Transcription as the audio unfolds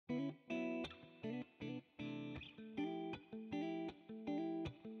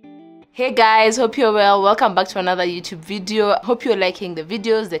Hey guys, hope you're well. Welcome back to another YouTube video. Hope you're liking the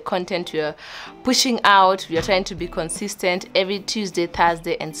videos, the content we're pushing out. We are trying to be consistent every Tuesday,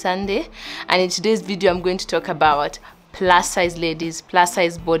 Thursday and Sunday. And in today's video, I'm going to talk about plus size ladies, plus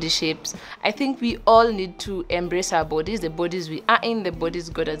size body shapes. I think we all need to embrace our bodies, the bodies we are in, the bodies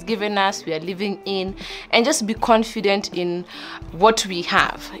God has given us, we are living in, and just be confident in what we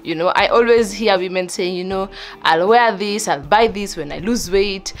have. You know, I always hear women saying, you know, I'll wear this, I'll buy this when I lose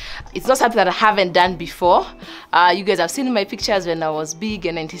weight. It's not something that I haven't done before. You guys have seen my pictures when I was big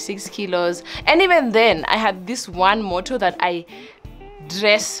and 96 kilos. And even then, I had this one motto that I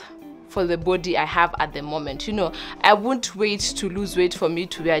dress for the body I have at the moment. You know, I won't wait to lose weight for me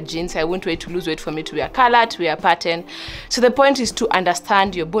to wear jeans. I won't wait to lose weight for me to wear color, to wear pattern. So the point is to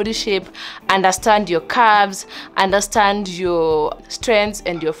understand your body shape, understand your curves, understand your strengths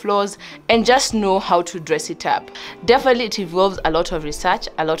and your flaws, and just know how to dress it up. Definitely it involves a lot of research,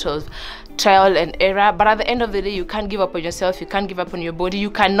 a lot of trial and error, but at the end of the day, you can't give up on yourself, you can't give up on your body.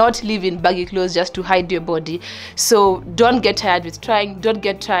 You cannot live in baggy clothes just to hide your body. So don't get tired with trying, don't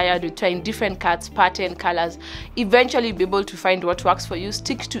get tired with trying different cuts, pattern, colors. Eventually you'll be able to find what works for you,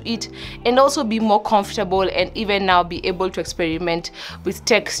 stick to it, and also be more comfortable, and even now be able to experiment with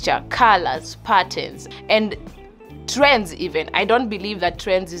texture, colors, patterns, and trends. Even I don't believe that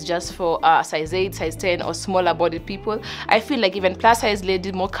trends is just for size 8, size 10 or smaller body people. I feel like even plus size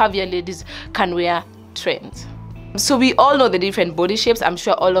ladies, more curvier ladies can wear trends. So we all know the different body shapes. I'm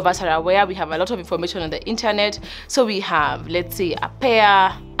sure all of us are aware. We have a lot of information on the internet. So we have, let's say, a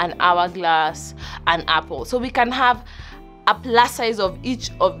pear, an hourglass, an apple. So we can have a plus size of each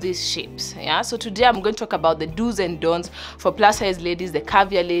of these shapes. Yeah, so today I'm going to talk about the do's and don'ts for plus size ladies, the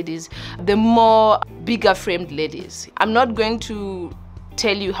curvier ladies, the more bigger framed ladies. I'm not going to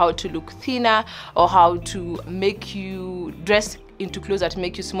tell you how to look thinner or how to make you dress into clothes that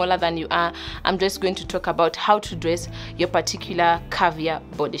make you smaller than you are. I'm just going to talk about how to dress your particular curvier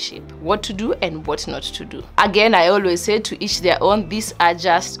body shape, what to do and what not to do. Again, I always say to each their own. These are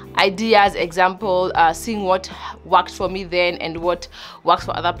just ideas, example, seeing what worked for me then and what works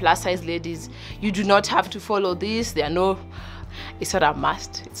for other plus size ladies. You do not have to follow this. It's not a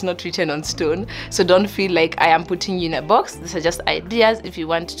must, it's not written on stone, so don't feel like I am putting you in a box. These are just ideas if you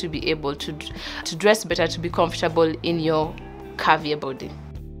want to be able to dress better, to be comfortable in your curvier body.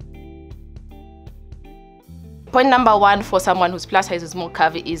 Point number one for someone whose plus size is more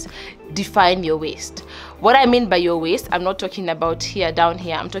curvy is define your waist. What I mean by your waist, I'm not talking about here, down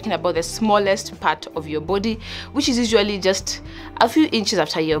here. I'm talking about the smallest part of your body, which is usually just a few inches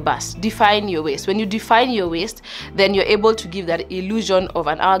after your bust. Define your waist. When you define your waist, then you're able to give that illusion of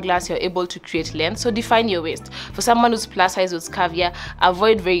an hourglass. You're able to create length. So define your waist. For someone who's plus size, who's curvier,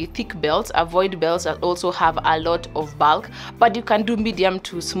 avoid very thick belts. Avoid belts that also have a lot of bulk, but you can do medium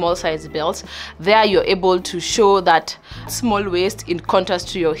to small size belts. There you're able to show that small waist in contrast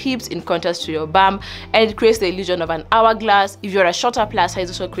to your hips, in contrast to your bum, and it creates the illusion of an hourglass. If you're a shorter plus size,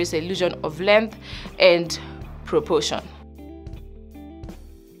 also creates the illusion of length and proportion.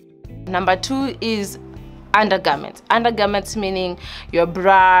 Number two is undergarments. Undergarments meaning your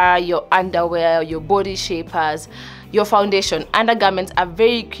bra, your underwear, your body shapers, your foundation. Undergarments are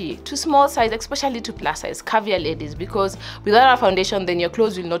very key to small size, especially to plus size curvier ladies, because without a foundation, then your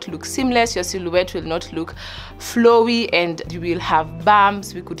clothes will not look seamless, your silhouette will not look flowy, and you will have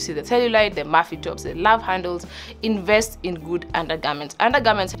bumps. We could see the cellulite, the muffy tops, the love handles. Invest in good undergarments.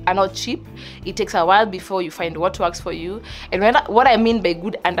 Undergarments are not cheap. It takes a while before you find what works for you. And what I mean by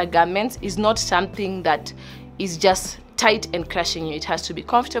good undergarments is not something that is just tight and crushing you. It has to be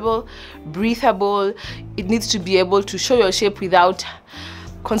comfortable, breathable. It needs to be able to show your shape without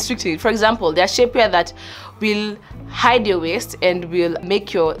constricting it. For example, there are shapewear that will hide your waist and will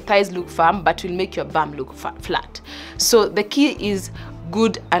make your thighs look firm, but will make your bum look flat. So the key is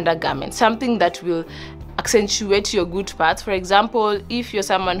good undergarment, something that will accentuate your good parts. For example, if you're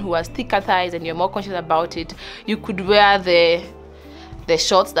someone who has thicker thighs and you're more conscious about it, you could wear the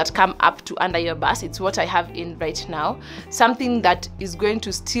shorts that come up to under your bust. It's what I have in right now. Something that is going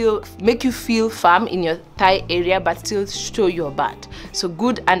to still make you feel firm in your thigh area but still show your butt. So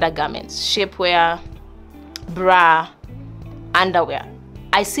good undergarments, shapewear, bra, underwear.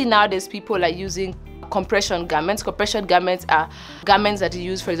 I see nowadays people are using compression garments. Compression garments are garments that you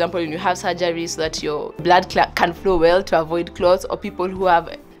use, for example, when you have surgery so that your blood can flow well to avoid clots, or people who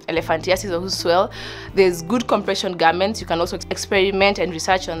have elephantiasis or who swell. There's good compression garments. You can also experiment and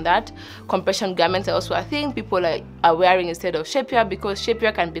research on that. Compression garments are also a thing people are wearing instead of shapewear, because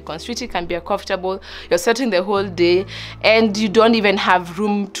shapewear can be constricted, can be uncomfortable. You're sitting the whole day and you don't even have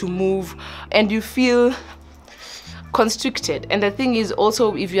room to move, and you feel constricted. And the thing is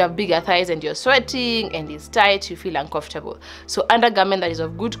also, if you have bigger thighs and you're sweating and it's tight, you feel uncomfortable. So undergarment that is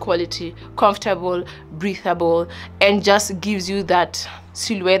of good quality, comfortable, breathable, and just gives you that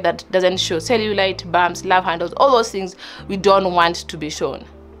silhouette that doesn't show cellulite, bumps, love handles, all those things we don't want to be shown,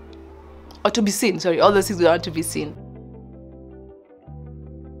 or to be seen, sorry, all those things we don't want to be seen.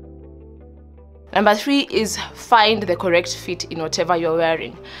 Number 3 is find the correct fit in whatever you're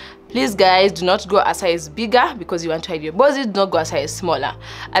wearing. Please guys, do not go a size bigger because you want to hide your body. Do not go a size smaller.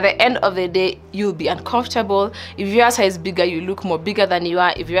 At the end of the day, you'll be uncomfortable. If you are a size bigger, you look more bigger than you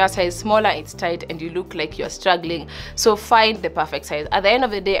are. If you are a size smaller, it's tight and you look like you're struggling. So find the perfect size. At the end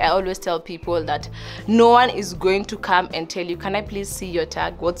of the day, I always tell people that no one is going to come and tell you, can I please see your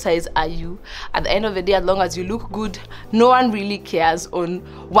tag? What size are you? At the end of the day, as long as you look good, no one really cares on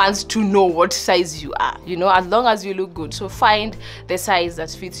wants to know what size you are, you know, as long as you look good. So find the size that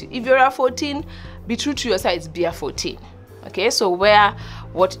fits you. If you're a 14, be true to your size, be a 14. Okay, so wear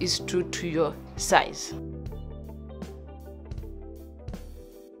what is true to your size.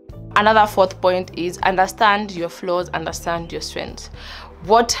 Another 4th point is understand your flaws, understand your strengths.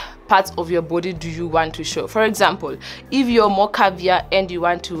 What parts of your body do you want to show? For example, if you're more curvier and you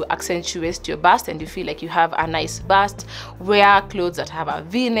want to accentuate your bust and you feel like you have a nice bust, wear clothes that have a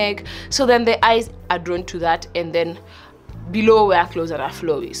v-neck, so then the eyes are drawn to that, and then below wear clothes that are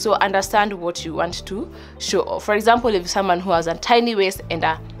flowy. So understand what you want to show off. For example, if someone who has a tiny waist and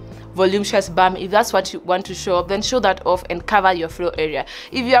a voluptuous bum, if that's what you want to show off, then show that off and cover your floor area.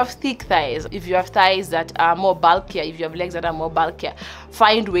 If you have thick thighs, if you have thighs that are more bulkier, if you have legs that are more bulkier,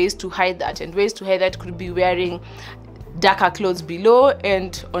 find ways to hide that. And ways to hide that could be wearing darker clothes below,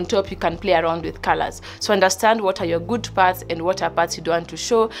 and on top you can play around with colors. So understand what are your good parts and what are parts you don't want to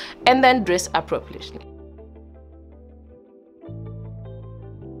show, and then dress appropriately.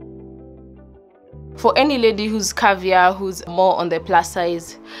 For any lady who's curvier, who's more on the plus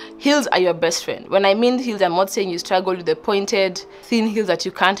size, heels are your best friend. When I mean heels, I'm not saying you struggle with the pointed, thin heels that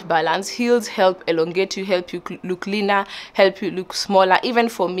you can't balance. Heels help elongate you, help you look leaner, help you look smaller. Even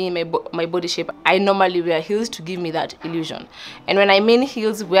for me, my body shape, I normally wear heels to give me that illusion. And when I mean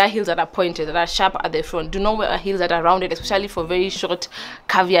heels, wear heels that are pointed, that are sharp at the front. Do not wear heels that are rounded, especially for very short,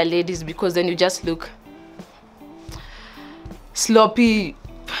 curvier ladies, because then you just look sloppy.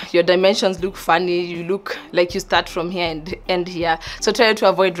 Your dimensions look funny, you look like you start from here and end here. So try to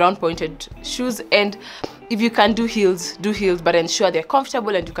avoid round pointed shoes, and if you can do heels, but ensure they're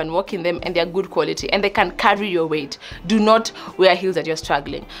comfortable and you can walk in them and they're good quality and they can carry your weight. Do not wear heels that you're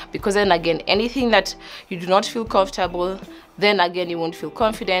struggling, because then again, anything that you do not feel comfortable, then again you won't feel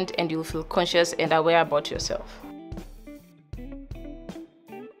confident and you'll feel conscious and aware about yourself.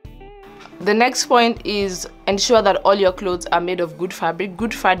 The next point is ensure that all your clothes are made of good fabric.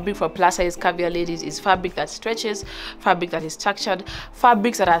 Good fabric for plus size curvier ladies is fabric that stretches, fabric that is structured,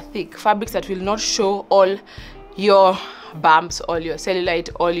 fabrics that are thick, fabrics that will not show all your bumps, all your cellulite,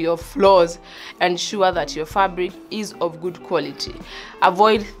 all your flaws. Ensure that your fabric is of good quality.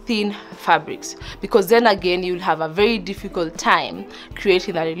 Avoid thin fabrics, because then again you'll have a very difficult time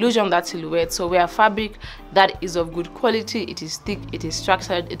creating that illusion, that silhouette. So wear fabric that is of good quality. It is thick, it is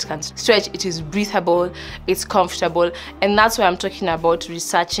structured, it can stretch, it is breathable, it's comfortable. And that's why I'm talking about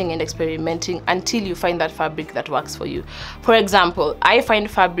researching and experimenting until you find that fabric that works for you. For example, I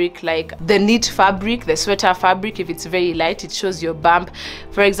find fabric like the knit fabric, the sweater fabric. If it's very light, it shows your bump.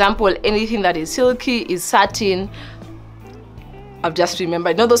 For example, anything that is silky, is satin. I've just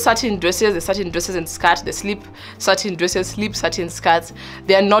remembered, you know those satin dresses, the satin dresses and skirts, the slip satin dresses, slip satin skirts,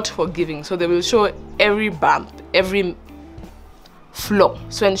 they are not forgiving. So they will show every bump, every flaw.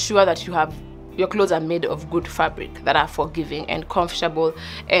 So ensure that your clothes are made of good fabric that are forgiving and comfortable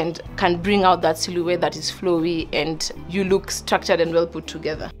and can bring out that silhouette that is flowy and you look structured and well put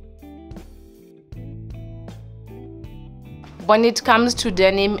together. When it comes to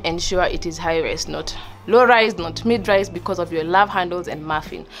denim, ensure it is high waist, not low rise, not mid rise, because of your love handles and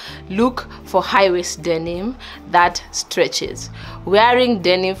muffin. Look for high waist denim that stretches. Wearing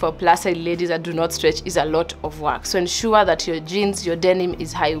denim for plus size ladies that do not stretch is a lot of work. So ensure that your jeans, your denim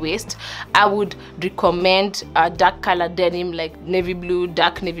is high waist. I would recommend a dark color denim like navy blue,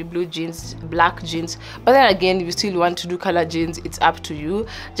 dark navy blue jeans, black jeans. But then again, if you still want to do color jeans, it's up to you.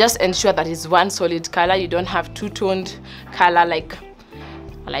 Just ensure that it's one solid color. You don't have two-toned color like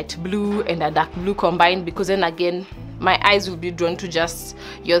a light blue and a dark blue combined, because then again my eyes will be drawn to just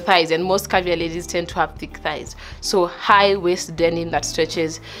your thighs, and most curvier ladies tend to have thick thighs. So high waist denim that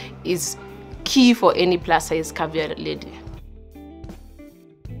stretches is key for any plus size curvier lady.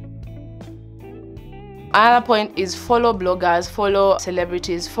 Another point is follow bloggers, follow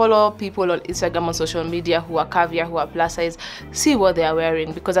celebrities, follow people on Instagram, on social media who are caviar, who are plus size. See what they are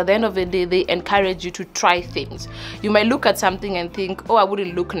wearing, because at the end of the day, they encourage you to try things. You might look at something and think, oh, I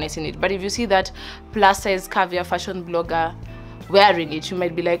wouldn't look nice in it. But if you see that plus size caviar fashion blogger wearing it, you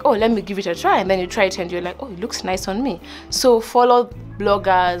might be like, oh, let me give it a try. And then you try it and you're like, oh, it looks nice on me. So follow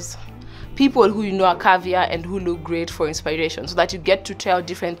bloggers, people who you know are caviar and who look great for inspiration, so that you get to try out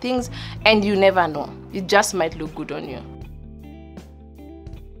different things and you never know. It just might look good on you.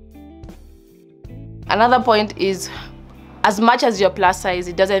 Another point is, as much as you're plus size,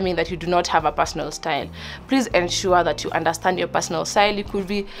 it doesn't mean that you do not have a personal style. Please ensure that you understand your personal style. You could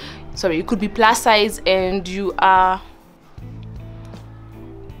be plus size and you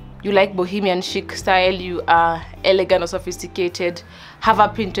like bohemian chic style, you are elegant or sophisticated. Have a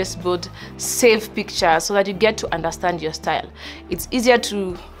Pinterest board, save pictures so that you get to understand your style. It's easier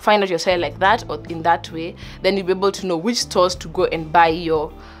to find out your style like that or in that way, then you'll be able to know which stores to go and buy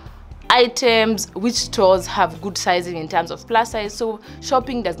your items, which stores have good sizing in terms of plus size, so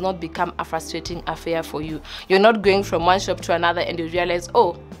shopping does not become a frustrating affair for you. You're not going from one shop to another and you realize,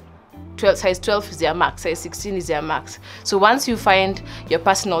 oh, size 12 is their max, size 16 is their max. So once you find your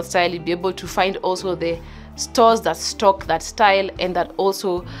personal style, you'll be able to find also the stores that stock that style and that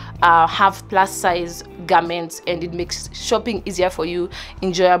also have plus size garments, and it makes shopping easier for you,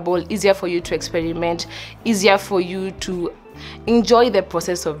 enjoyable, easier for you to experiment, easier for you to enjoy the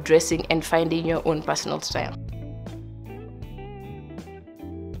process of dressing and finding your own personal style.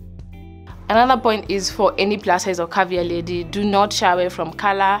 Another point is, for any plus size or caviar lady, do not shy away from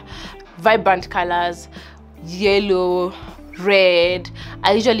color, vibrant colors, yellow, red.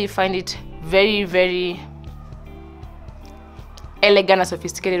 I usually find it very, very elegant and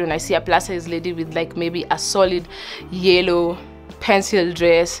sophisticated when I see a plus size lady with like maybe a solid yellow pencil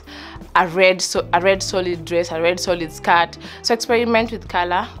dress, a red solid dress, a red solid skirt. So experiment with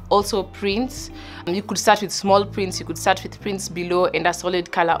color. Also prints. You could start with small prints, you could start with prints below and a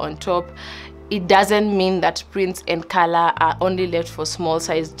solid color on top. It doesn't mean that prints and color are only left for small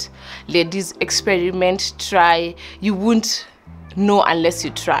sized ladies. Experiment, try. You won't know unless you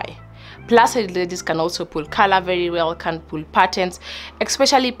try. Plus size ladies can also pull color very well, can pull patterns,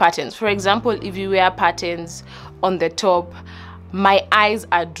 especially patterns. For example, if you wear patterns on the top, my eyes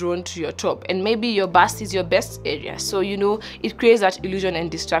are drawn to your top, and maybe your bust is your best area, so you know it creates that illusion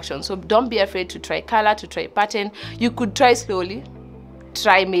and distraction. So don't be afraid to try color, to try pattern. You could try slowly,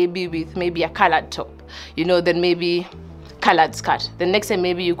 try maybe with a colored top, you know, then maybe colored skirt. The next time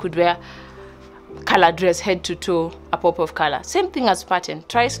maybe you could wear colored dress head to toe, a pop of color. Same thing as pattern.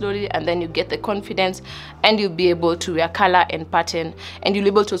 Try slowly and then you get the confidence and you'll be able to wear color and pattern, and you'll be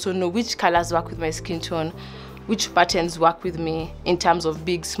able to also know which colors work with my skin tone, which patterns work with me in terms of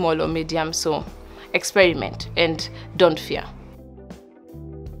big, small or medium. So experiment and don't fear.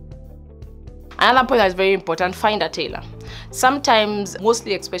 Another point that is very important, find a tailor. Sometimes,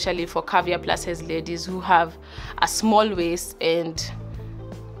 mostly especially for caviar plus size ladies who have a small waist and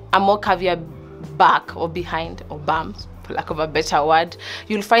a more caviar back or behind or bums, for lack of a better word,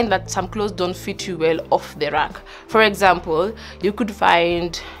 you'll find that some clothes don't fit you well off the rack. For example, you could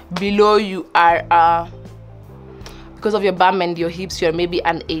find below you are because of your bum and your hips, you're maybe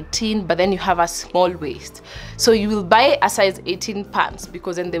an 18, but then you have a small waist. So you will buy a size 18 pants,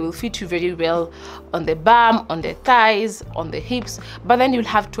 because then they will fit you very well on the bum, on the thighs, on the hips, but then you'll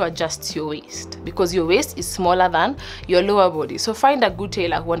have to adjust your waist because your waist is smaller than your lower body. So find a good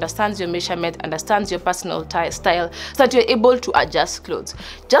tailor who understands your measurement, understands your personal style, so that you're able to adjust clothes.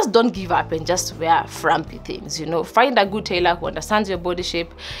 Just don't give up and just wear frumpy things, you know. Find a good tailor who understands your body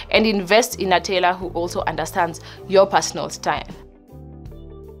shape, and invest in a tailor who also understands your personal style.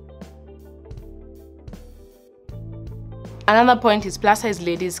 Another point is, plus size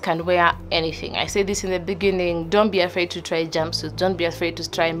ladies can wear anything. I said this in the beginning, don't be afraid to try jumpsuits, don't be afraid to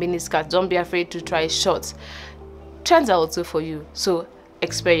try mini skirts, don't be afraid to try shorts. Trends are also for you, so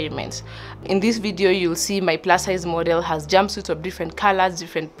experiment. In this video you'll see my plus size model has jumpsuits of different colors,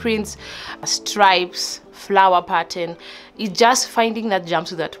 different prints, stripes, flower pattern. It's just finding that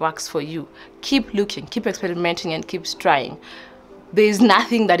jumpsuit that works for you. Keep looking, keep experimenting, and keep trying. There is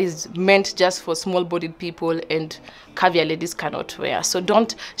nothing that is meant just for small-bodied people and caviar ladies cannot wear. So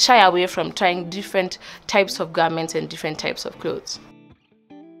don't shy away from trying different types of garments and different types of clothes.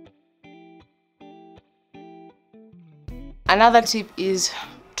 Another tip is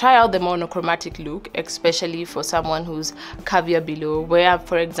try out the monochromatic look, especially for someone who's caviar below. Wear,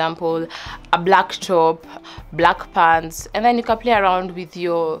 for example, a black top, black pants, and then you can play around with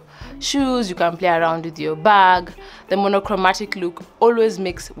your shoes, you can play around with your bag. The monochromatic look always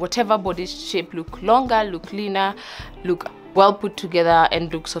makes whatever body shape look longer, look leaner, look well put together,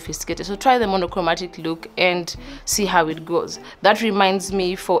 and look sophisticated. So try the monochromatic look and see how it goes. That reminds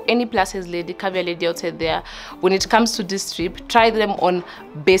me, for any plus size lady, caviar lady outside there, when it comes to this trip, try them on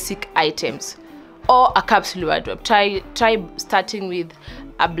basic items or a capsule wardrobe. Try starting with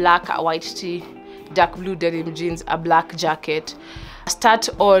a black, a white tee, dark blue denim jeans, a black jacket. Start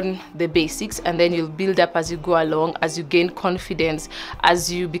on the basics, and then you'll build up as you go along, as you gain confidence,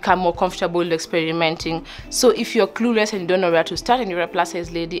 as you become more comfortable experimenting. So if you're clueless and you don't know where to start, and you're a plus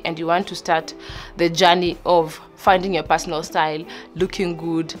size lady and you want to start the journey of finding your personal style, looking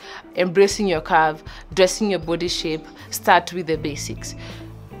good, embracing your curve, dressing your body shape, start with the basics.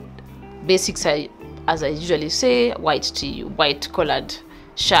 Basics are, as I usually say, white tee, white collared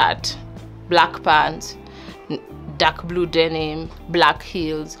shirt, black pants, dark blue denim, black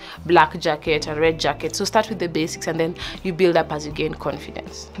heels, black jacket, a red jacket. So start with the basics, and then you build up as you gain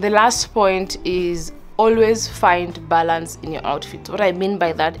confidence. The last point is always find balance in your outfit. What I mean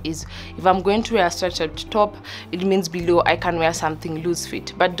by that is, if I'm going to wear a structured top, it means below I can wear something loose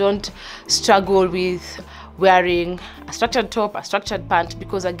fit, but don't struggle with wearing a structured top, a structured pant,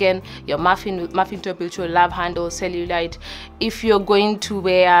 because again, your muffin top will show love handle, cellulite. If you're going to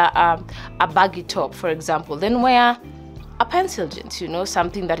wear a baggy top, for example, then wear a pencil jeans, you know,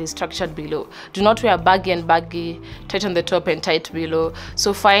 something that is structured below. Do not wear baggy and baggy, tight on the top and tight below.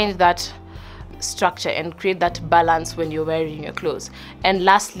 So find that structure and create that balance when you're wearing your clothes. And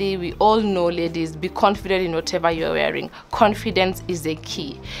lastly, we all know, ladies, be confident in whatever you're wearing. Confidence is the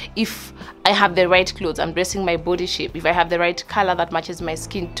key. If I have the right clothes, I'm dressing my body shape, if I have the right color that matches my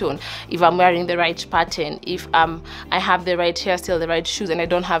skin tone, if I'm wearing the right pattern, if I have the right hairstyle, the right shoes, and I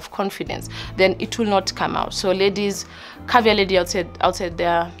don't have confidence, then it will not come out. So ladies, caviar lady outside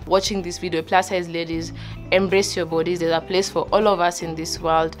there watching this video, plus size ladies, embrace your bodies. There's a place for all of us in this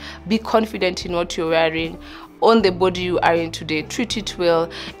world. Be confident in what you're wearing. Own the body you are in today, treat it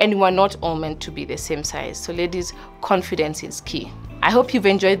well, and you are not all meant to be the same size. So ladies, confidence is key. I hope you've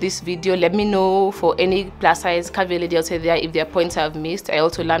enjoyed this video. Let me know for any plus size caviar lady outside there if there are points I've missed. I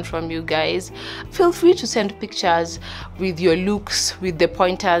also learned from you guys. Feel free to send pictures with your looks, with the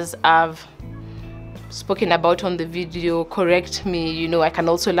pointers I've spoken about on the video. Correct me, you know, I can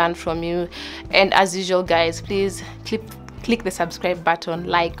also learn from you. And as usual, guys, please click the subscribe button,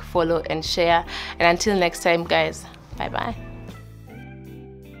 like, follow, and share. And until next time, guys, bye bye.